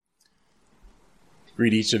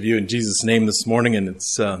Greet each of you in Jesus' name this morning, and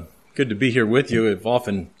it's good to be here with you. I've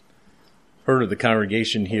often heard of the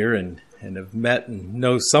congregation here and have met and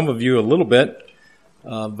know some of you a little bit,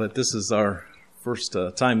 but this is our first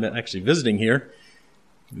time actually visiting here,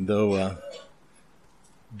 even though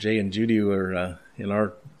Jay and Judy were in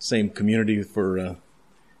our same community for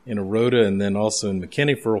in Aroda and then also in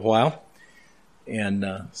McKinney for a while.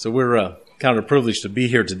 And so we're kind of privileged to be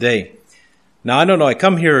here today. Now, I don't know, I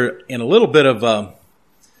come here in a little bit of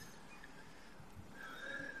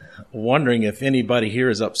wondering if anybody here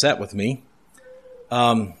is upset with me.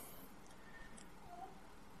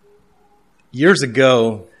 Years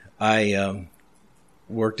ago, I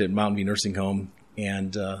worked at Mountain View Nursing Home,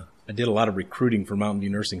 and I did a lot of recruiting for Mountain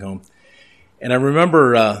View Nursing Home. And I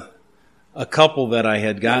remember a couple that I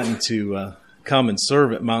had gotten to come and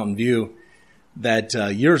serve at Mountain View that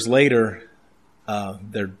years later,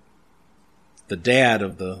 the dad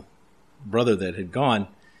of the brother that had gone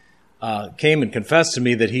came and confessed to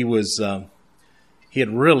me that he had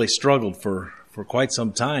really struggled for quite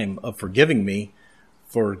some time of forgiving me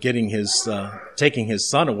for taking his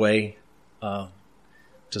son away to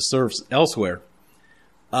serve elsewhere.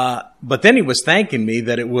 But then he was thanking me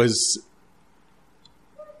that it was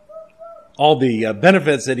all the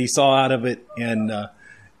benefits that he saw out of it, and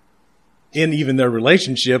in even their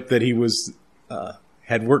relationship that he was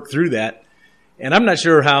had worked through that. And I'm not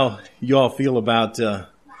sure how you all feel about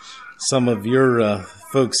some of your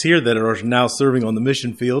folks here that are now serving on the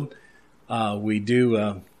mission field. We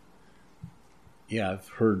do, I've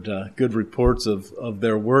heard good reports of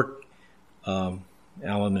their work. Alan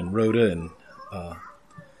and Rhoda and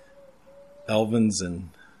Elvins, and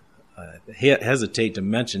I hesitate to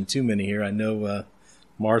mention too many here. I know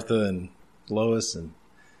Martha and Lois, and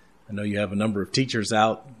I know you have a number of teachers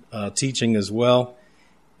out teaching as well.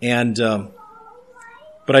 And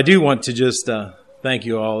but I do want to just thank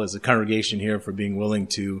you all as a congregation here for being willing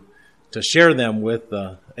to share them with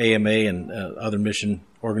AMA and other mission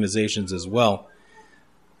organizations as well.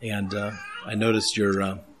 And I noticed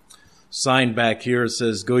your sign back here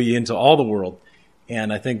says, "Go ye into all the world."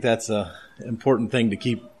 And I think that's an important thing to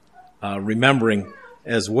keep remembering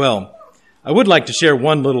as well. I would like to share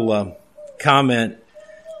one little comment.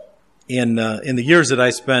 In the years that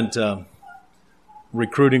I spent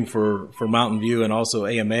recruiting for Mountain View and also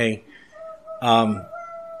AMA, I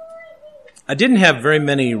didn't have very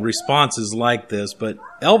many responses like this, but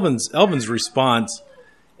Elvin's response,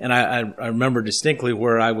 and I remember distinctly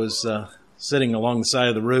where I was sitting along the side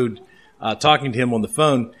of the road talking to him on the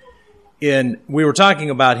phone, and we were talking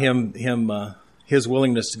about his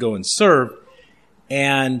willingness to go and serve,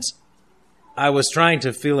 and I was trying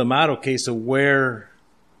to feel him out. Okay, so where,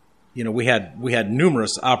 we had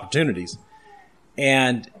numerous opportunities,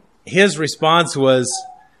 and his response was,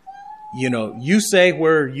 you say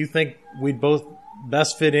where you think we'd both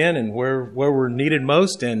best fit in and where we're needed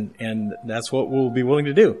most, and that's what we'll be willing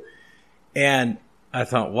to do. And I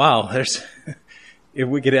thought, wow, if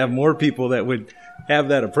we could have more people that would have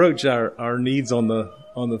that approach, our needs on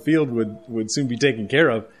the field would soon be taken care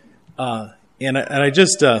of. And I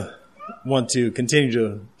just want to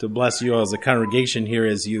continue to bless you all as a congregation here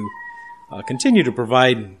as you continue to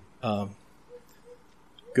provide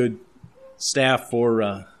good staff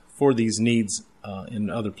for these needs in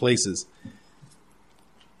other places.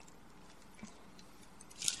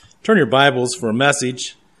 Turn your Bibles for a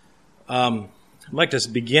message. I'd like to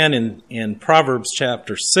begin in Proverbs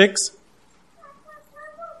chapter 6.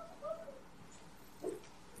 I'd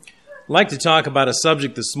like to talk about a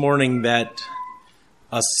subject this morning a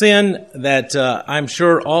sin that I'm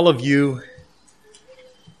sure all of you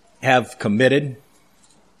have committed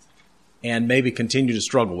and maybe continue to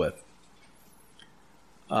struggle with.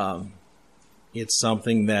 It's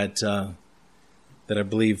something that I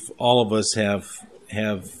believe all of us have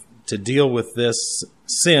to deal with this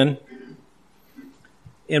sin.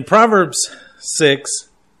 In Proverbs 6,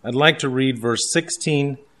 I'd like to read verse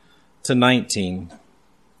 16 to 19.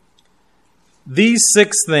 These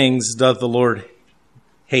 6 things doth the Lord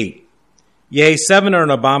hate. Yea, 7 are an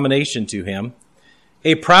abomination to him: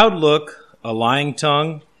 a proud look, a lying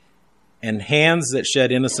tongue, and hands that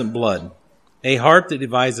shed innocent blood, a heart that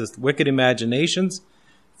deviseth wicked imaginations,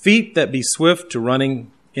 feet that be swift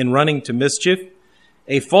in running to mischief,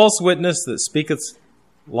 a false witness that speaketh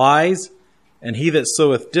lies, and he that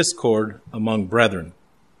soweth discord among brethren.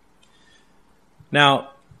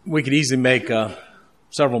 Now, we could easily make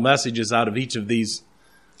several messages out of each of these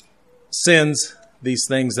sins, these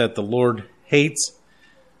things that the Lord hates.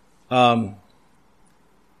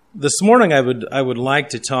 This morning I would like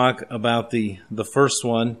to talk about the first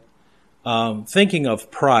one, thinking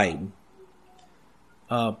of pride.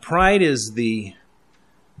 Pride is the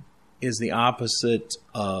opposite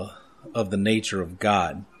of the nature of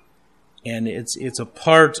God, and it's a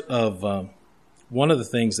part of one of the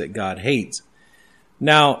things that God hates.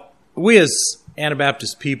 Now, we as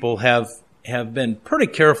Anabaptist people have been pretty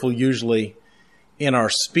careful usually in our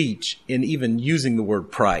speech in even using the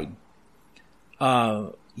word pride.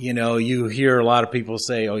 You hear a lot of people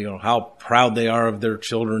say, how proud they are of their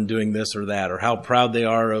children doing this or that, or how proud they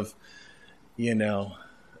are of,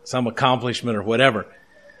 some accomplishment or whatever.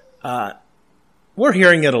 We're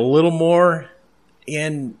hearing it a little more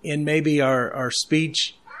in maybe our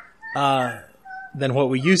speech than what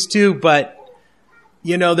we used to, but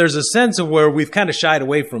there's a sense of where we've kind of shied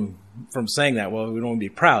away from saying that. Well, we don't want to be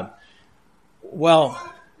proud.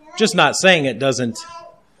 Well, just not saying it doesn't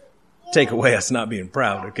take away us not being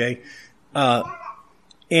proud, okay?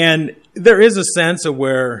 And there is a sense of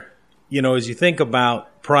where, as you think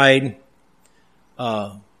about pride,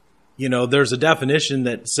 there's a definition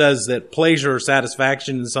that says that pleasure or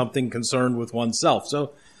satisfaction is something concerned with oneself.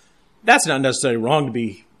 So that's not necessarily wrong to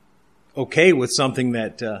be okay with something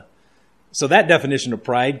that... So that definition of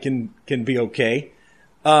pride can be okay.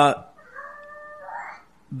 The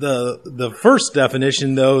first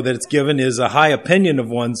definition, though, that it's given is a high opinion of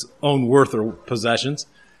one's own worth or possessions.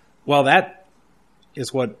 Well, that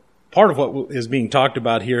is part of what is being talked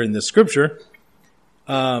about here in this scripture.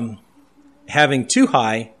 Having too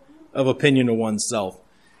high of opinion of oneself.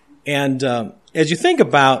 And as you think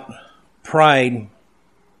about pride,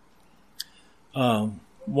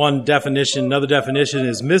 another definition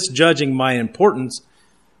is misjudging my importance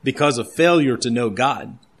because of failure to know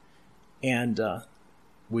God. And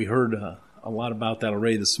we heard a lot about that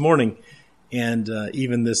already this morning. And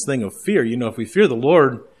even this thing of fear. If we fear the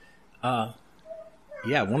Lord,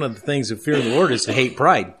 one of the things of fear the Lord is to hate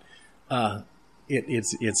pride.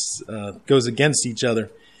 It goes against each other.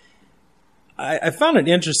 I found it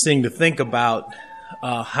interesting to think about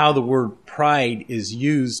how the word pride is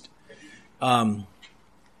used. Our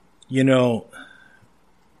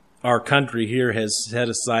country here has set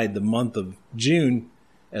aside the month of June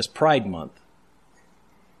as Pride Month.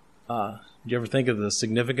 Do you ever think of the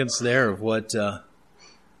significance there of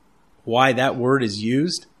why that word is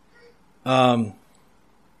used? You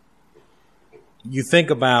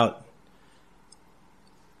think about,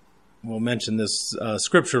 we'll mention this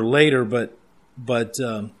scripture later, but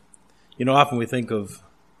often we think of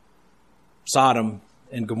Sodom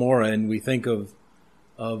and Gomorrah, and we think of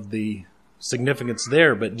the significance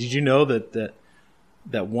there. But did you know that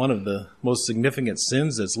one of the most significant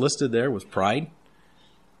sins that's listed there was pride?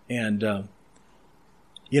 And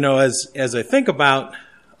as I think about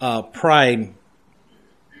pride,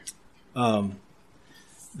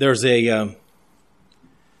 there's a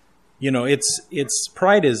it's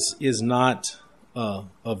pride is not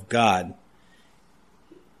of God.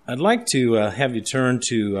 I'd like to have you turn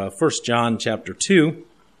to 1 John chapter 2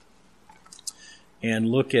 and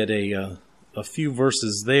look at a few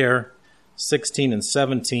verses there, 16 and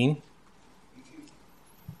 17.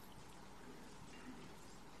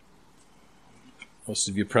 Most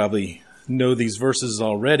of you probably know these verses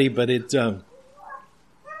already, but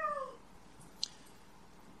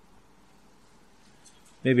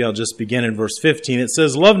maybe I'll just begin in verse 15. It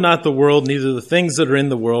says, "Love not the world, neither the things that are in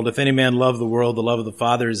the world. If any man love the world, the love of the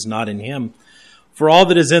Father is not in him. For all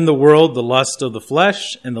that is in the world, the lust of the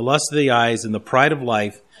flesh, and the lust of the eyes, and the pride of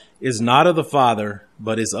life, is not of the Father,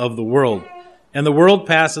 but is of the world. And the world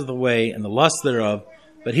passeth away, and the lust thereof,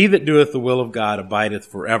 but he that doeth the will of God abideth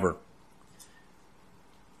forever."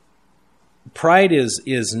 Pride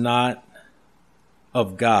is not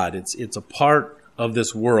of God. It's a part of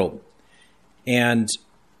this world. And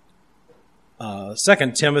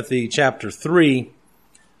 2 Timothy chapter 3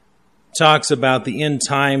 talks about the end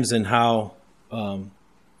times and how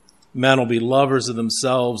men will be lovers of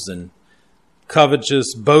themselves and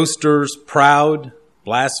covetous, boasters, proud,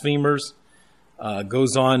 blasphemers.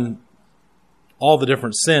 Goes on all the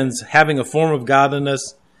different sins, having a form of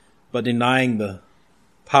godliness, but denying the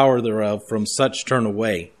power thereof, from such turn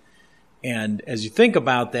away. And as you think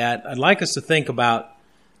about that, I'd like us to think about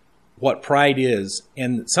what pride is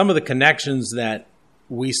and some of the connections that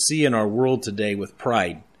we see in our world today with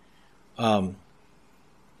pride. The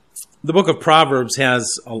book of Proverbs has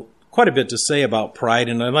quite a bit to say about pride,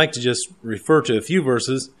 and I'd like to just refer to a few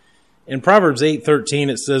verses. In Proverbs 8:13,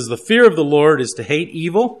 it says, "The fear of the Lord is to hate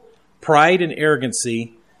evil, pride and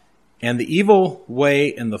arrogancy, and the evil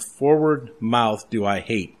way and the forward mouth do I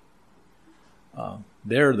hate." The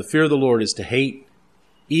fear of the Lord is to hate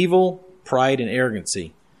evil, pride, and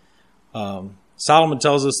arrogancy. Solomon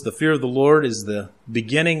tells us the fear of the Lord is the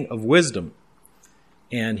beginning of wisdom.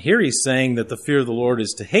 And here he's saying that the fear of the Lord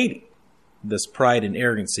is to hate this pride and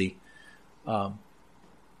arrogancy.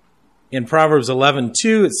 In Proverbs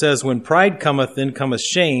 11:2, it says, when pride cometh, then cometh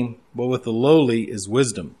shame, but with the lowly is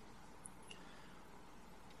wisdom.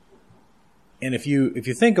 And if you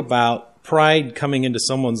think about pride coming into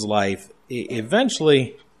someone's life,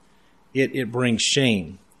 eventually it brings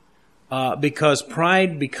shame. Because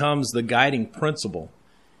pride becomes the guiding principle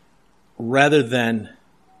rather than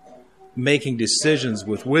making decisions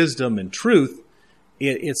with wisdom and truth.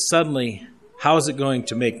 It's suddenly, how is it going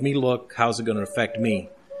to make me look? How is it going to affect me?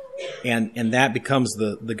 And that becomes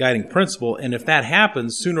the guiding principle. And if that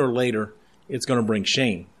happens, sooner or later, it's going to bring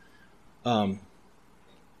shame.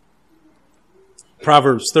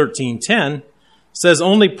 Proverbs 13:10 says,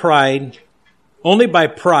 only by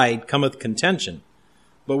pride cometh contention,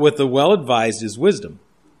 but with the well-advised is wisdom.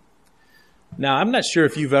 Now, I'm not sure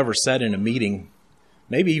if you've ever sat in a meeting,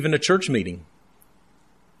 maybe even a church meeting,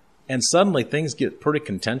 and suddenly things get pretty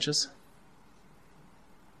contentious.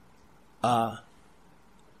 How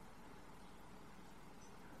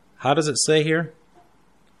does it say here?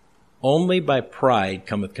 Only by pride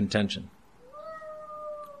cometh contention.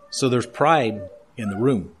 So there's pride in the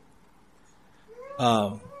room.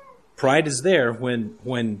 Pride is there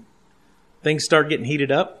when things start getting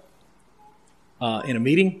heated up in a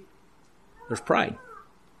meeting. There's pride.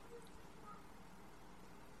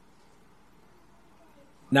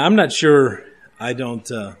 Now, I'm not sure. I'm going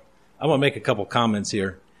to make a couple comments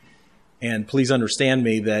here. And please understand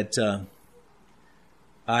me that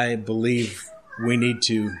I believe we need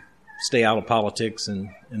to stay out of politics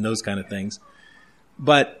and those kind of things.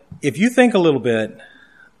 But if you think a little bit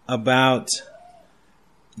about,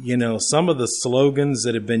 some of the slogans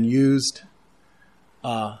that have been used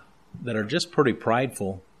that are just pretty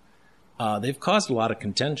prideful, they've caused a lot of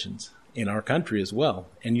contentions in our country as well.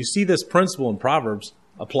 And you see this principle in Proverbs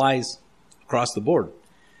applies across the board.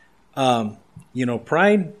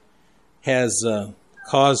 Pride has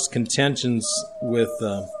caused contentions with,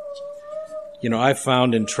 I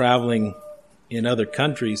found in traveling in other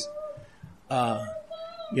countries,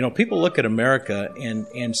 people look at America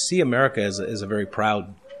and see America as a very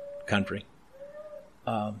proud country.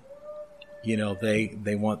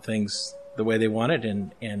 They want things the way they want it,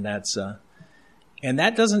 and that's and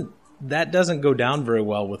that doesn't go down very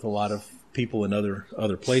well with a lot of people in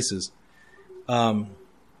other places. When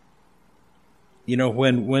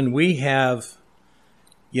we have,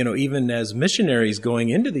 even as missionaries going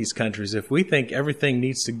into these countries, if we think everything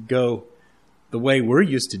needs to go the way we're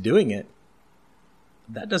used to doing it,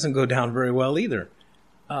 that doesn't go down very well either.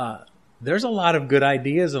 There's a lot of good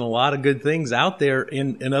ideas and a lot of good things out there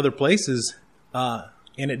in other places, and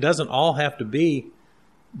it doesn't all have to be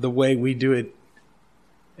the way we do it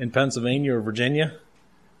in Pennsylvania or Virginia.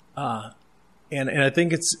 And I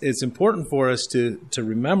think it's important for us to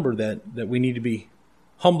remember that we need to be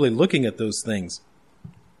humbly looking at those things.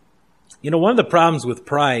 One of the problems with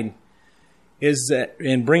pride is that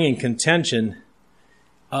in bringing contention,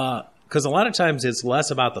 because a lot of times it's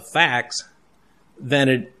less about the facts than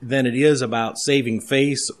it is about saving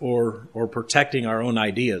face or protecting our own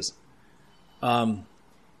ideas.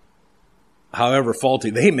 However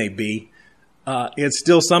faulty they may be, it's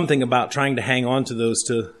still something about trying to hang on to those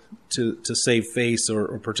to save face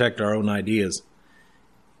or protect our own ideas.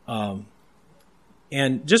 And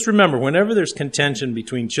just remember, whenever there's contention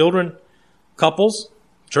between children, couples,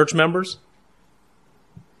 church members,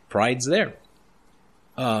 pride's there.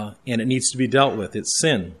 And it needs to be dealt with. It's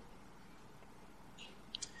sin.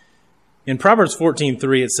 In Proverbs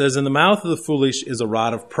 14:3, it says, in the mouth of the foolish is a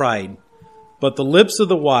rod of pride, but the lips of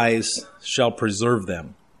the wise shall preserve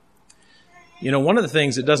them. One of the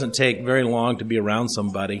things, it doesn't take very long to be around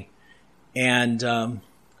somebody, and,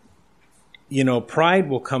 pride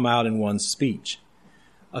will come out in one's speech.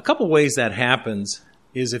 A couple ways that happens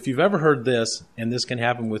is, if you've ever heard this, and this can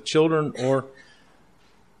happen with children, or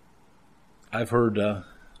I've heard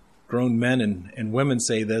grown men and women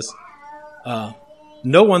say this,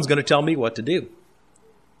 no one's going to tell me what to do.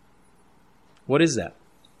 What is that?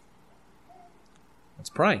 That's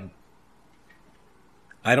pride.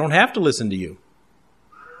 I don't have to listen to you.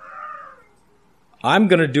 I'm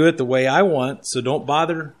going to do it the way I want, so don't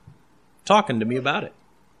bother talking to me about it.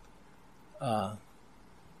 As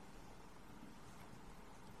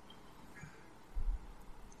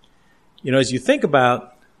you think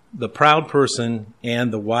about the proud person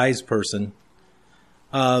and the wise person,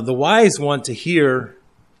 the wise want to hear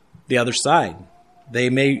the other side.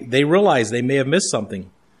 They realize they may have missed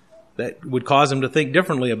something that would cause them to think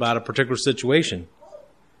differently about a particular situation.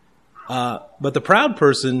 But the proud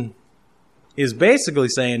person is basically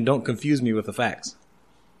saying, don't confuse me with the facts.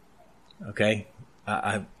 Okay,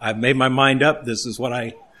 I've made my mind up. This is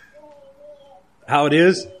how it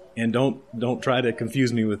is, and don't try to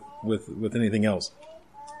confuse me with anything else.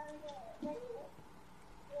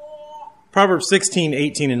 Proverbs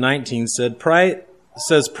 16:18 and 19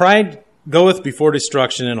 pride goeth before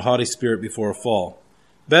destruction, and a haughty spirit before a fall.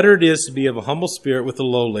 Better it is to be of a humble spirit with the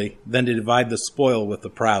lowly than to divide the spoil with the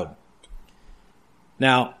proud.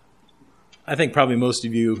 Now, I think probably most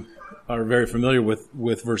of you are very familiar with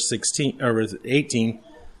verse 16 or verse 18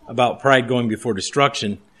 about pride going before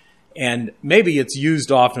destruction. And maybe it's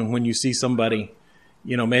used often when you see somebody,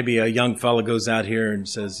 maybe a young fella goes out here and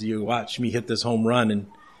says, "You watch me hit this home run,"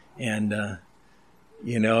 and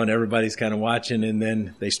everybody's kind of watching, and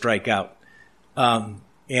then they strike out.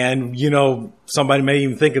 Somebody may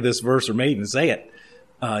even think of this verse or may even say it.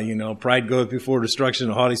 Pride goeth before destruction,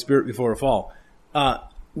 a haughty spirit before a fall.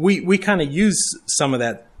 We kind of use some of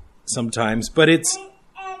that sometimes, but it's,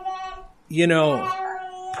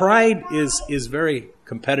 pride is very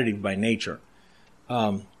competitive by nature.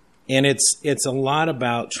 And it's a lot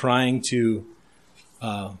about trying to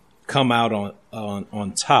come out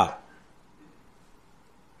on top.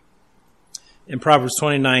 In Proverbs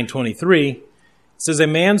 29:23, it says, "A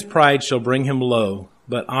man's pride shall bring him low,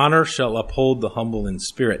 but honor shall uphold the humble in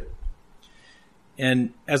spirit."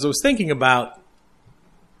 And as I was thinking about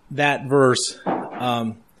that verse,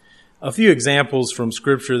 a few examples from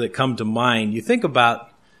Scripture that come to mind. You think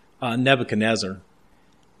about Nebuchadnezzar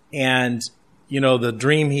and, the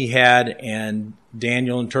dream he had, and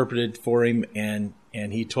Daniel interpreted for him, and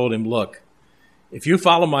he told him, "Look, if you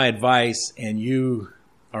follow my advice and you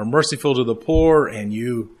are merciful to the poor and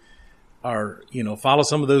you are, follow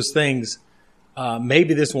some of those things,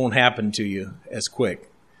 maybe this won't happen to you as quick."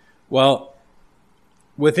 Well,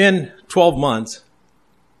 within 12 months,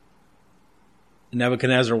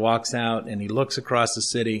 Nebuchadnezzar walks out and he looks across the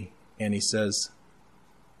city and he says,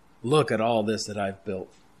 "Look at all this that I've built."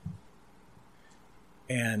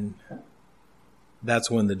 And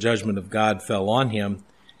that's when the judgment of God fell on him.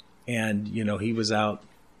 And, he was out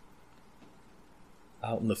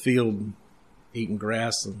in the field eating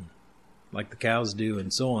grass and like the cows do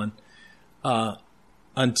and so on,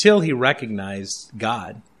 until he recognized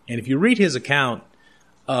God. And if you read his account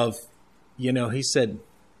of, he said,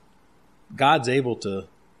 God's able to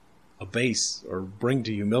abase or bring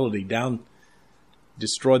to humility down,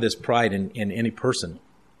 destroy this pride in any person.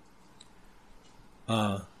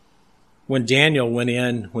 When Daniel went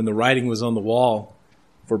in, when the writing was on the wall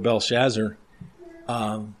for Belshazzar,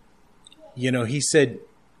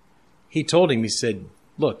 he told him, he said,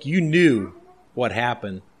 "Look, you knew what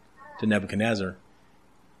happened to Nebuchadnezzar,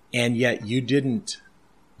 and yet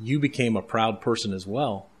you became a proud person as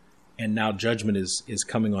well, and now judgment is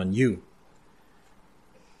coming on you."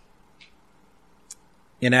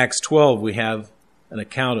 In Acts 12, we have an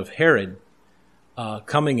account of Herod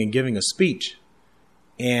coming and giving a speech.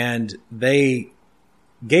 And they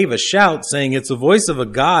gave a shout saying, "It's the voice of a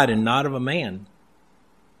God and not of a man."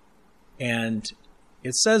 And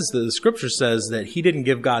the Scripture says that he didn't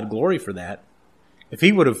give God glory for that. If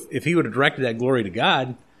he would have directed that glory to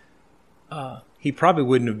God, he probably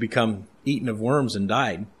wouldn't have become eaten of worms and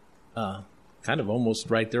died. Kind of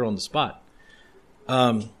almost right there on the spot.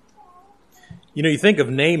 You think of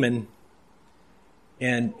Naaman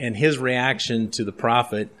and his reaction to the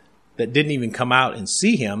prophet that didn't even come out and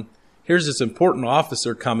see him. Here's this important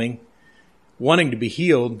officer coming, wanting to be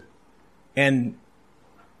healed, and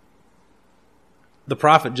the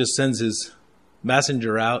prophet just sends his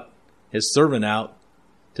messenger out, his servant out,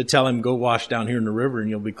 to tell him, "Go wash down here in the river and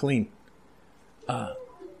you'll be clean."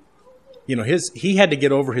 He had to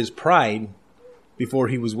get over his pride before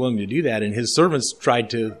he was willing to do that, and his servants tried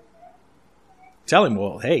to tell him,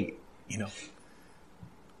 "Well, hey,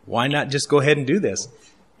 why not just go ahead and do this?"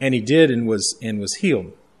 And he did, and was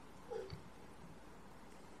healed.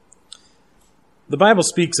 The Bible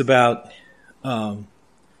speaks about, when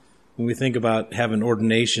we think about having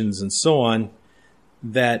ordinations and so on,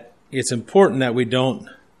 that it's important that we don't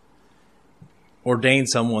ordain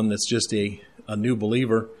someone that's just a new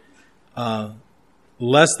believer,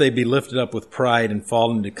 lest they be lifted up with pride and fall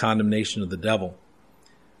into condemnation of the devil.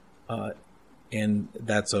 And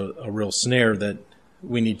that's a real snare that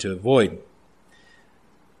we need to avoid.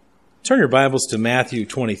 Turn your Bibles to Matthew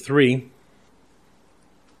 23.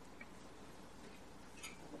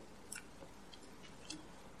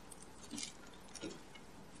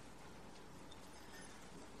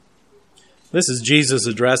 This is Jesus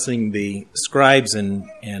addressing the scribes and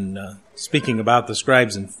speaking about the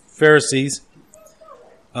scribes and Pharisees,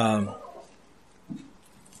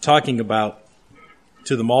 talking about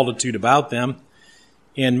to the multitude about them.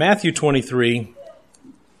 In Matthew 23,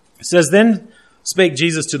 it says, Then spake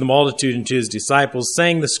Jesus to the multitude and to his disciples,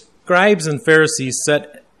 saying, The scribes and Pharisees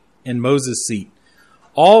sat in Moses' seat.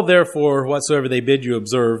 All therefore whatsoever they bid you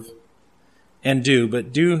observe and do,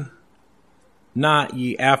 but do not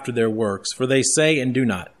ye after their works, for they say and do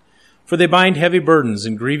not. For they bind heavy burdens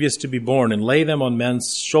and grievous to be borne, and lay them on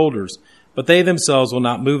men's shoulders, but they themselves will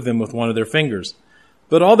not move them with one of their fingers.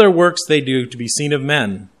 But all their works they do to be seen of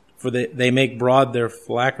men, for they make broad their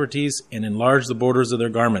phylacteries, and enlarge the borders of their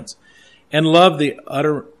garments, and love the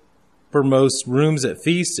uttermost rooms at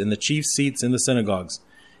feasts, and the chief seats in the synagogues,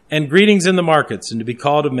 and greetings in the markets, and to be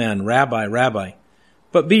called of men, Rabbi, Rabbi.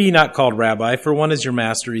 But be ye not called Rabbi, for one is your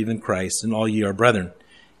master, even Christ, and all ye are brethren.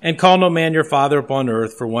 And call no man your father upon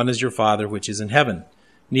earth, for one is your Father which is in heaven.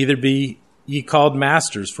 Neither be ye called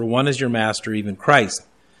masters, for one is your master, even Christ.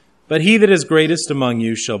 But he that is greatest among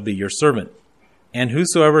you shall be your servant. And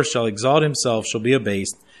whosoever shall exalt himself shall be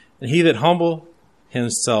abased, and he that humble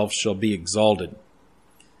himself shall be exalted.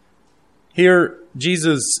 Here,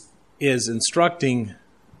 Jesus is instructing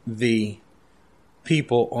the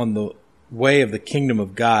people on the way of the kingdom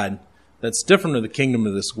of God that's different than the kingdom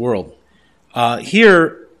of this world.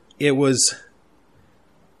 Here, it was,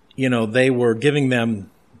 they were giving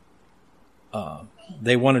them,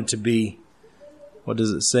 they wanted to be, what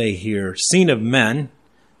does it say here? Seen of men.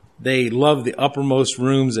 They loved the uppermost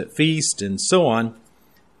rooms at feast and so on.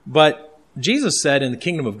 But Jesus said in the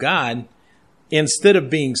kingdom of God, instead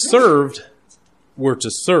of being served, we're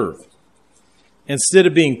to serve. Instead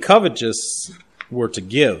of being covetous, we're to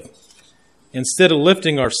give. Instead of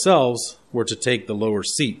lifting ourselves, we're to take the lower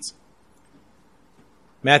seats.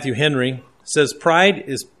 Matthew Henry says, Pride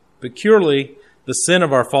is peculiarly the sin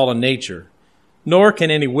of our fallen nature, nor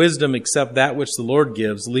can any wisdom except that which the Lord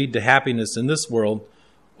gives lead to happiness in this world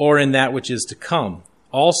or in that which is to come.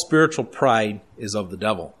 All spiritual pride is of the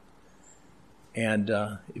devil. And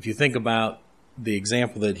if you think about the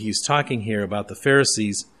example that he's talking here about the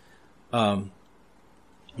Pharisees, laying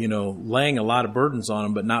a lot of burdens on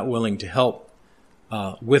them, but not willing to help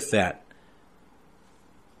with that.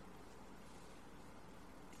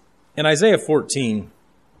 In Isaiah 14,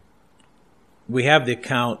 we have the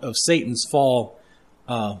account of Satan's fall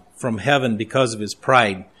from heaven because of his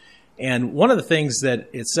pride. And one of the things that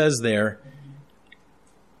it says there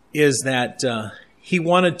is that he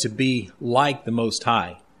wanted to be like the Most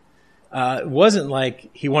High. It wasn't like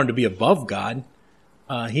he wanted to be above God.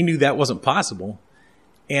 He knew that wasn't possible.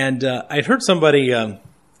 And I'd heard somebody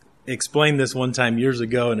explain this one time years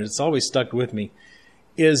ago, and it's always stuck with me,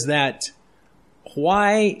 is that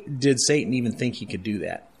why did Satan even think he could do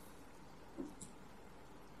that?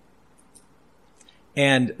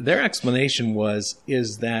 And their explanation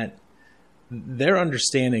is that their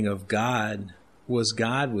understanding of God was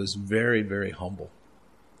very, very humble.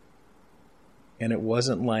 And it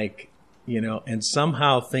wasn't like, and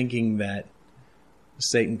somehow thinking that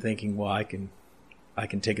Satan thinking, well, I can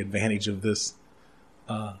take advantage of this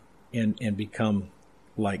and become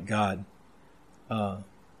like God.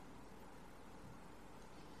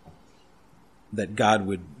 That God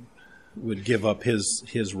would give up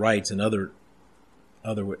his rights in other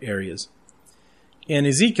areas. In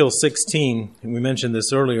Ezekiel 16, and we mentioned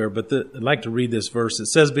this earlier, but I'd like to read this verse. It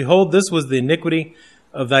says, Behold, this was the iniquity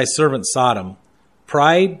of thy servant Sodom.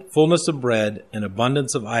 Pride, fullness of bread, and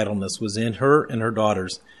abundance of idleness was in her and her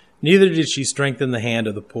daughters. Neither did she strengthen the hand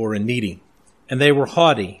of the poor and needy. And they were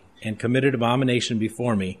haughty, and committed abomination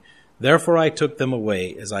before me. Therefore I took them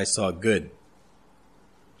away as I saw good.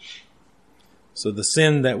 So the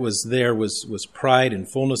sin that was there was pride and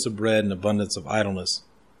fullness of bread and abundance of idleness.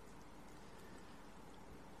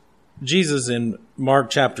 Jesus in Mark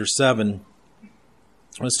chapter 7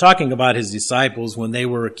 was talking about his disciples when they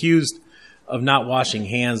were accused of not washing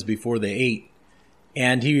hands before they ate.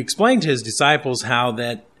 And he explained to his disciples how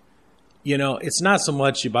that, it's not so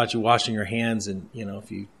much about you washing your hands and,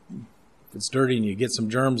 if it's dirty and you get some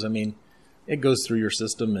germs, it goes through your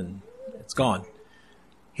system and it's gone.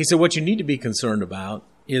 He said what you need to be concerned about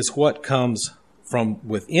is what comes from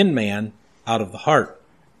within man out of the heart.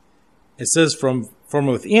 It says from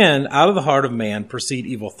within, out of the heart of man, proceed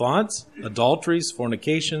evil thoughts, adulteries,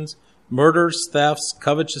 fornications, murders, thefts,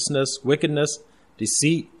 covetousness, wickedness,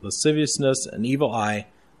 deceit, lasciviousness, an evil eye,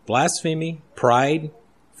 blasphemy, pride,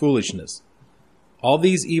 foolishness. All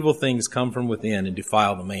these evil things come from within and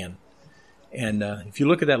defile the man. And if you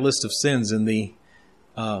look at that list of sins in the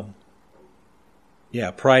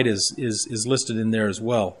pride is listed in there as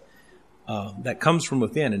well. That comes from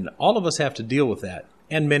within, and all of us have to deal with that,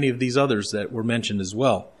 and many of these others that were mentioned as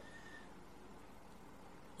well.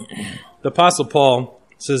 The Apostle Paul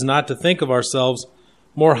says not to think of ourselves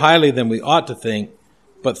more highly than we ought to think,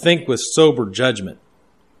 but think with sober judgment.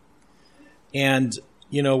 And,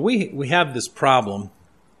 we have this problem,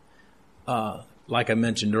 like I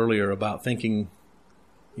mentioned earlier, about thinking,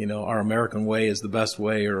 our American way is the best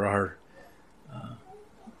way, or our,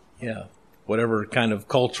 whatever kind of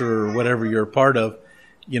culture or whatever you're a part of,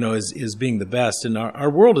 is being the best. And our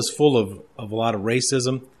world is full of a lot of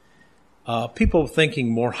racism. People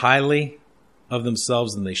thinking more highly of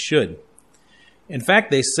themselves than they should. In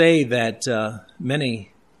fact, they say that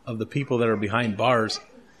many of the people that are behind bars,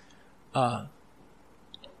 for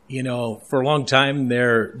a long time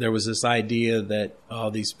there was this idea that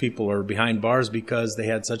these people are behind bars because they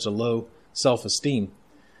had such a low self-esteem.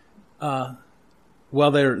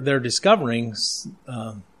 Well, they're discovering,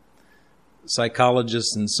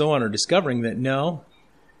 psychologists and so on are discovering that no,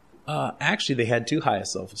 actually they had too high a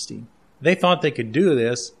self-esteem. They thought they could do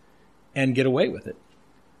this and get away with it.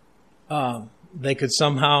 They could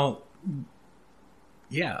somehow,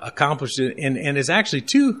 accomplish it, and it's actually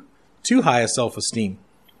too high a self-esteem.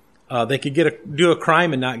 They could do a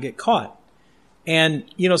crime and not get caught. And,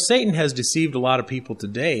 Satan has deceived a lot of people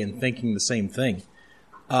today in thinking the same thing.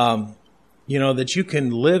 That you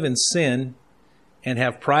can live in sin and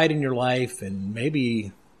have pride in your life, and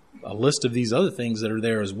maybe a list of these other things that are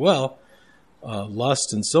there as well,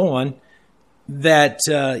 lust and so on, that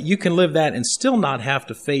you can live that and still not have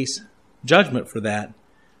to face judgment for that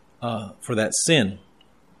sin.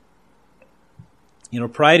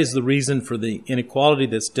 Pride is the reason for the inequality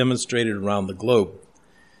that's demonstrated around the globe.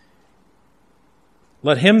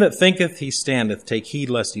 Let him that thinketh he standeth take heed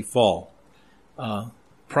lest he fall.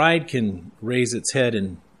 Pride can raise its head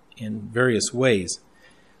in various ways.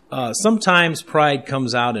 Sometimes pride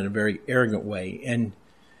comes out in a very arrogant way, and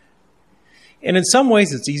in some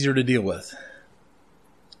ways it's easier to deal with.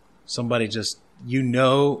 Somebody just,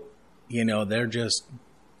 they're just,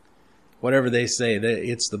 whatever they say,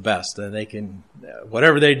 it's the best. They can,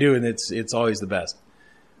 whatever they do, and it's always the best.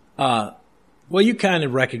 Well, you kind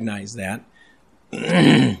of recognize that.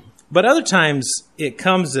 But other times it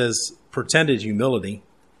comes as pretended humility.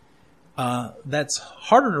 That's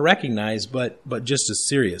harder to recognize, but just as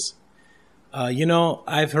serious.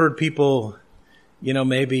 I've heard people,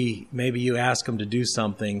 maybe you ask them to do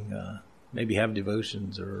something, maybe have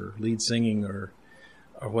devotions or lead singing or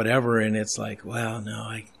whatever, and it's like, well,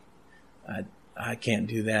 no, I can't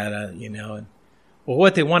do that, And, well,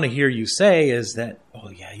 what they want to hear you say is that,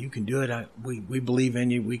 oh yeah, you can do it. We believe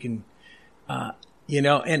in you. We can,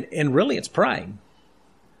 and really it's pride.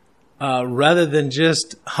 Rather than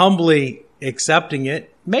just humbly accepting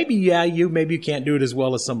it, maybe you can't do it as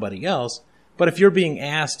well as somebody else, but if you're being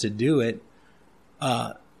asked to do it,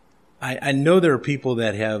 I know there are people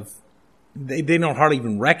that they don't hardly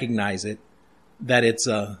even recognize it, that it's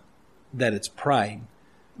pride.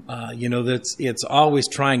 It's always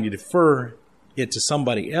trying to defer it to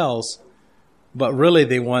somebody else, but really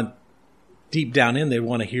they want, deep down in, they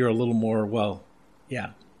want to hear a little more, well,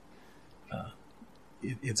 yeah,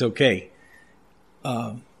 it's okay.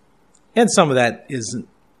 And some of that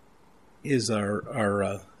is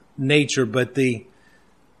our nature, but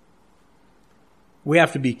we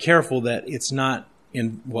have to be careful that it's not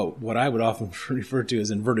in what I would often refer to as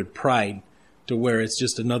inverted pride, to where it's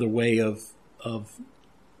just another way of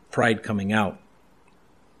pride coming out.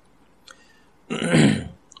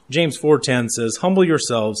 James 4:10 says, "Humble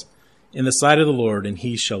yourselves in the sight of the Lord, and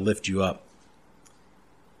he shall lift you up."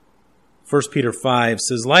 1 Peter 5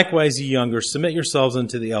 says, "Likewise, ye younger, submit yourselves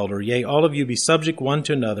unto the elder. Yea, all of you be subject one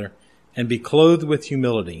to another, and be clothed with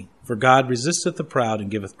humility. For God resisteth the proud, and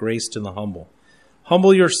giveth grace to the humble.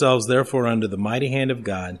 Humble yourselves, therefore, under the mighty hand of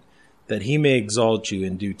God, that he may exalt you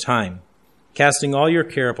in due time, casting all your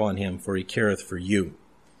care upon him, for he careth for you."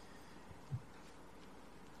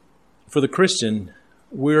 For the Christian,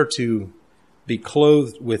 we're to be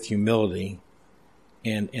clothed with humility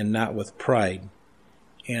and not with pride.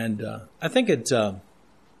 And I think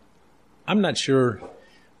I'm not sure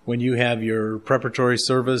when you have your preparatory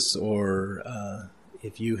service or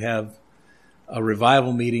if you have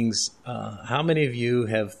revival meetings, how many of you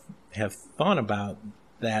have thought about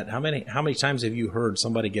that? How many times have you heard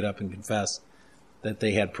somebody get up and confess that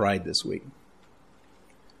they had pride this week?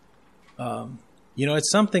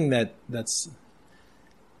 It's something that's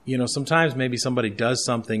sometimes maybe somebody does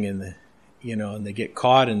something and they get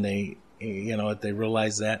caught and they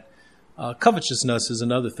realize that. Covetousness is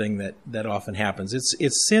another thing that often happens.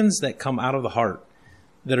 It's sins that come out of the heart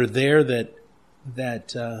that are there that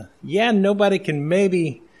nobody can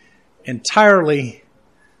maybe entirely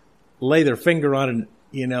lay their finger on it,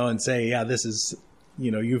 and say, yeah, this is,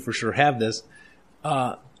 you for sure have this.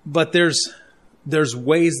 But there's there's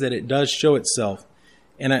ways that it does show itself.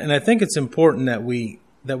 And I think it's important that we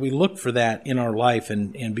look for that in our life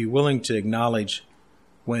and be willing to acknowledge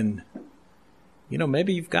when,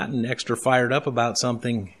 maybe you've gotten extra fired up about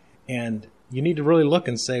something and you need to really look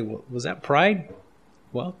and say, well, was that pride?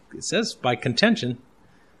 Well, it says by contention,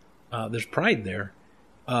 there's pride there.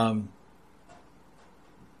 I'd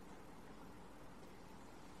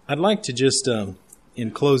like to just,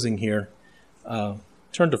 in closing here,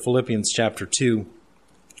 turn to Philippians chapter 2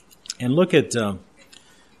 and look at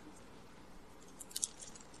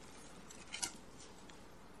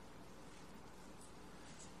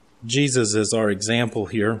Jesus as our example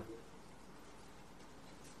here.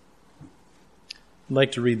 I'd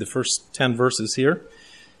like to read the first 10 verses here.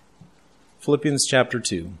 Philippians chapter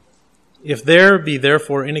 2. If there be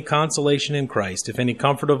therefore any consolation in Christ, if any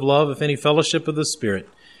comfort of love, if any fellowship of the Spirit,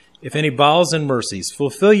 if any bowels and mercies,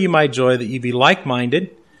 fulfill ye my joy, that ye be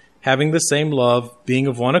like-minded, having the same love, being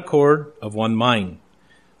of one accord, of one mind.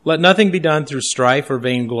 Let nothing be done through strife or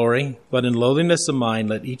vainglory, but in lowliness of mind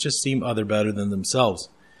let each esteem other better than themselves.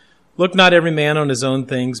 Look not every man on his own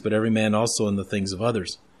things, but every man also on the things of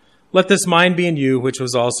others. Let this mind be in you, which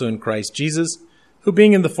was also in Christ Jesus, who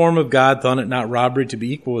being in the form of God thought it not robbery to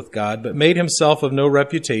be equal with God, but made himself of no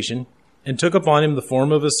reputation, and took upon him the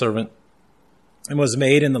form of a servant, and was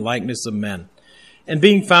made in the likeness of men. And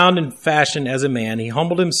being found in fashion as a man, he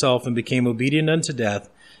humbled himself and became obedient unto death,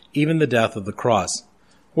 even the death of the cross.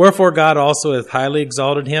 Wherefore God also hath highly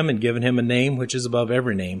exalted him, and given him a name which is above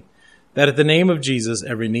every name, that at the name of Jesus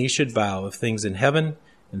every knee should bow, of things in heaven,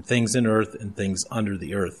 and things in earth, and things under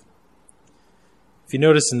the earth. If you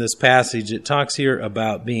notice in this passage, it talks here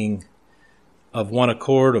about being of one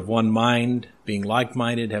accord, of one mind, being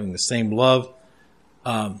like-minded, having the same love.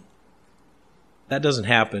 That doesn't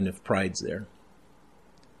happen if pride's there.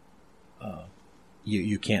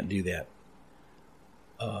 You can't do that.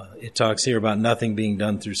 It talks here about nothing being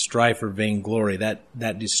done through strife or vainglory.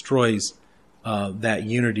 That destroys that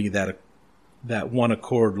unity, that one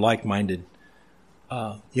accord, like-minded.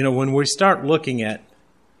 When we start looking at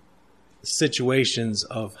situations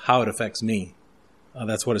of how it affects me,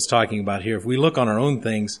 that's what it's talking about here. If we look on our own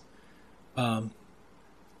things,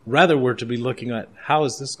 rather we're to be looking at how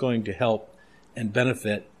is this going to help and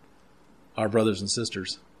benefit our brothers and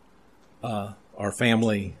sisters, our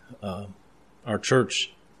family, our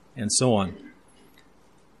church, and so on.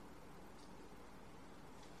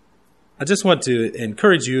 I just want to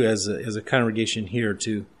encourage you as a congregation here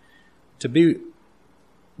to be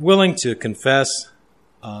willing to confess,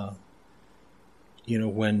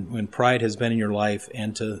 when pride has been in your life,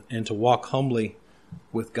 and to walk humbly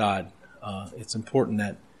with God. It's important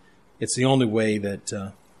that it's the only way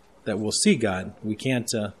that we'll see God. We can't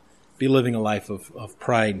be living a life of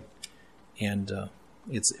pride, and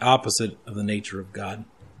it's the opposite of the nature of God.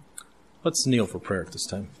 Let's kneel for prayer at this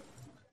time.